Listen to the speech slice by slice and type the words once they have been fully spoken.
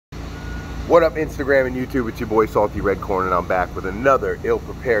What up, Instagram and YouTube? It's your boy Salty Red Corn, and I'm back with another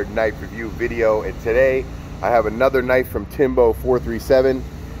ill-prepared knife review video. And today I have another knife from Timbo 437,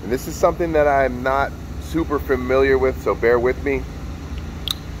 and this is something that I'm not super familiar with, so bear with me.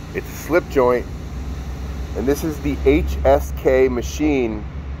 It's a slip joint, and this is the H.S.K Machine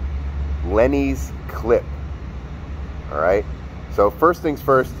Lenny's clip. All right, so first things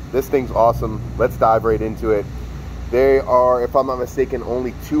first, this thing's awesome. Let's dive right into it. There are, if I'm not mistaken,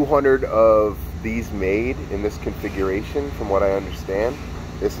 only 200 of these made in this configuration, from what I understand.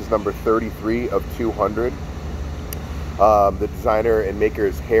 This is number 33 of 200. The designer and maker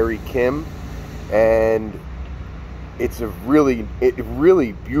is H.S.K, and it's a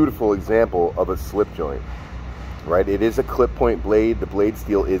really beautiful example of a slip joint, right? It is a clip point blade. The blade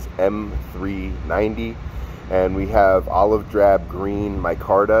steel is M390, and we have olive drab green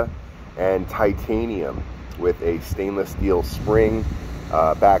micarta and titanium with a stainless steel spring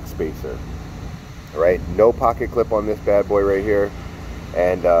back spacer. All right, no pocket clip on this bad boy right here.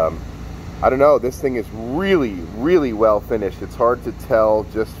 And I don't know, this thing is really well finished. It's hard to tell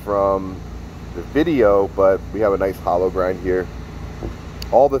just from the video, but we have a nice hollow grind here.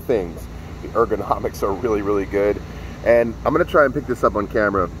 All the things, the ergonomics are really good. And I'm gonna try and pick this up on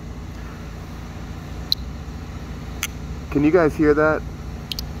camera. Can you guys hear that?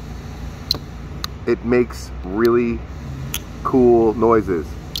 It makes really cool noises.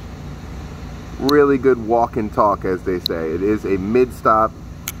 Really good walk and talk, as they say. It is a mid-stop,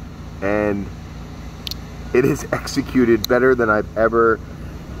 and it is executed better than I've ever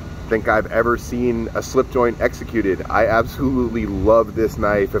seen a slip joint executed. I absolutely love this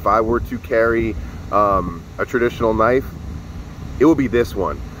knife. If I were to carry a traditional knife, it would be this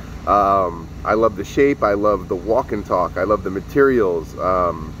one. I love the shape, I love the walk and talk, I love the materials.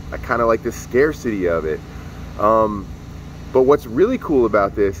 I kind of like the scarcity of it. But what's really cool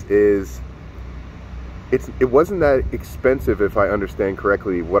about this is it wasn't that expensive, if I understand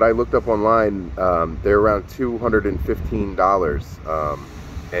correctly. What I looked up online, they're around $215.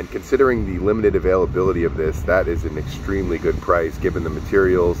 And considering the limited availability of this, that is an extremely good price given the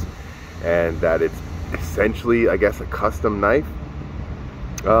materials and that it's essentially, I guess, a custom knife.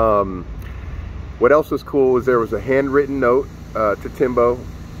 What else was cool was there was a handwritten note to Timbo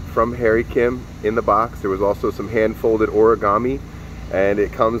from H.S.K in the box. There was also some hand-folded origami, and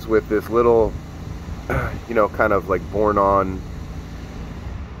it comes with this little, you know, kind of like born-on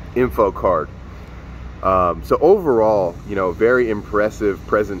info card. So overall, you know, very impressive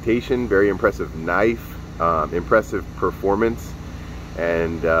presentation, very impressive knife, impressive performance.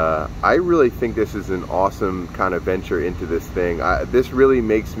 And I really think this is an awesome kind of venture into this thing. This really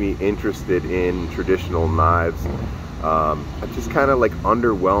makes me interested in traditional knives. I'm just kind of like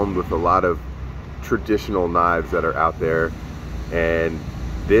underwhelmed with a lot of traditional knives that are out there, and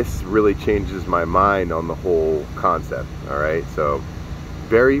this really changes my mind on the whole concept. All right, so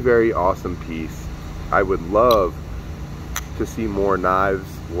very awesome piece. I would love to see more knives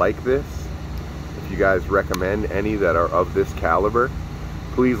like this. If you guys recommend any that are of this caliber,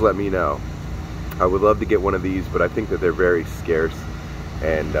 please let me know. I would love to get one of these, but I think that they're very scarce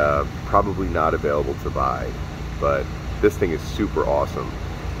and probably not available to buy. But this thing is super awesome.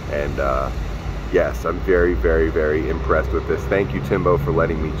 And yes, I'm very impressed with this. Thank you, Timbo, for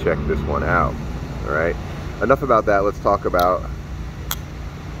letting me check this one out. All right, enough about that. Let's talk about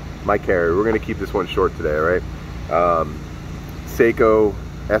my carry. We're gonna keep this one short today, all right? Seiko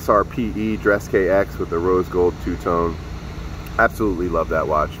SRPE Dress KX with the rose gold two-tone. Absolutely love that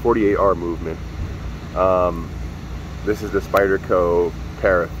watch. 48R movement. This is the Spyderco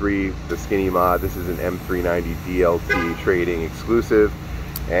Para 3, the skinny mod. This is an M390 DLT trading exclusive,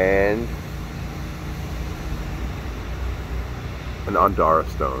 and an Ondara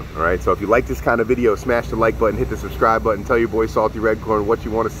stone. All right, so if you like this kind of video, smash the like button, hit the subscribe button, tell your boy Salty Red Corn what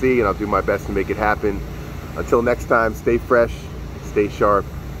you want to see, and I'll do my best to make it happen. Until next time, stay fresh, stay sharp.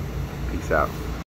 Peace out.